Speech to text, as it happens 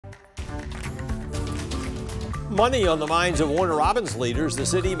Money on the minds of Warner Robins leaders, the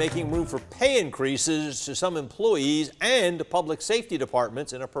city making room for pay increases to some employees and public safety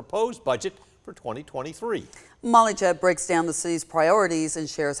departments in a proposed budget for 2023. Milledgeville breaks down the city's priorities and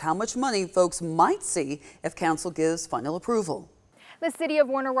shares how much money folks might see if council gives final approval. The city of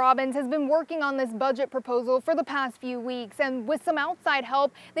Warner Robins has been working on this budget proposal for the past few weeks, and with some outside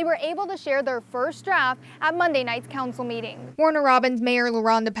help, they were able to share their first draft at Monday night's council meeting. Warner Robins Mayor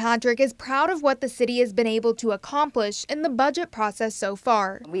LaRhonda Patrick is proud of what the city has been able to accomplish in the budget process so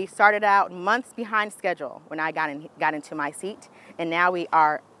far. We started out months behind schedule when I got into my seat, and now we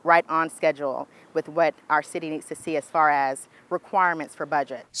are right on schedule with what our city needs to see as far as requirements for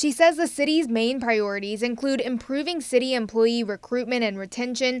budget. She says the city's main priorities include improving city employee recruitment and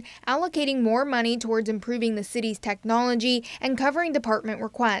retention, allocating more money towards improving the city's technology, and covering department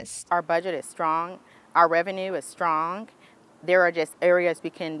requests. Our budget is strong, our revenue is strong. There are just areas we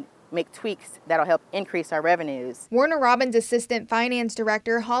can make tweaks that'll help increase our revenues. Warner Robins Assistant Finance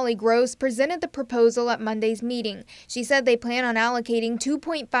Director Holly Gross presented the proposal at Monday's meeting. She said they plan on allocating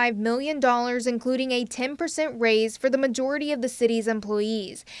 $2.5 million, including a 10% raise for the majority of the city's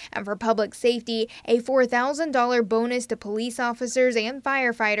employees. And for public safety, a $4,000 bonus to police officers and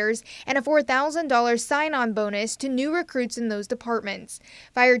firefighters, and a $4,000 sign-on bonus to new recruits in those departments.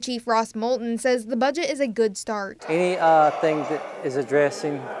 Fire Chief Ross Moulton says the budget is a good start. Anything that is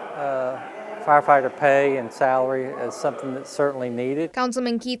addressing firefighter pay and salary is something that's certainly needed.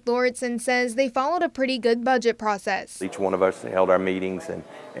 Councilman Keith Lauritsen says they followed a pretty good budget process. Each one of us held our meetings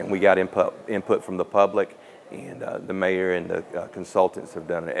and we got input from the public, and the mayor and the consultants have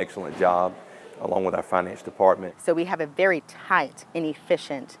done an excellent job along with our finance department. So we have a very tight and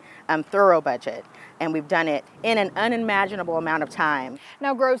efficient, thorough budget, and we've done it in an unimaginable amount of time.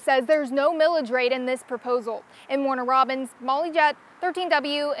 Now Gross says there's no millage rate in this proposal. In Warner Robins, Molly Jett,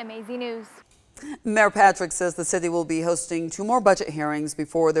 13W MAZ News. Mayor Patrick says the city will be hosting 2 more budget hearings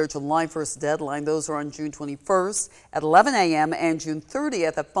before their July 1st deadline. Those are on June 21st at 11 a.m. and June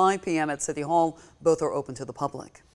 30th at 5 p.m. at City Hall. Both are open to the public.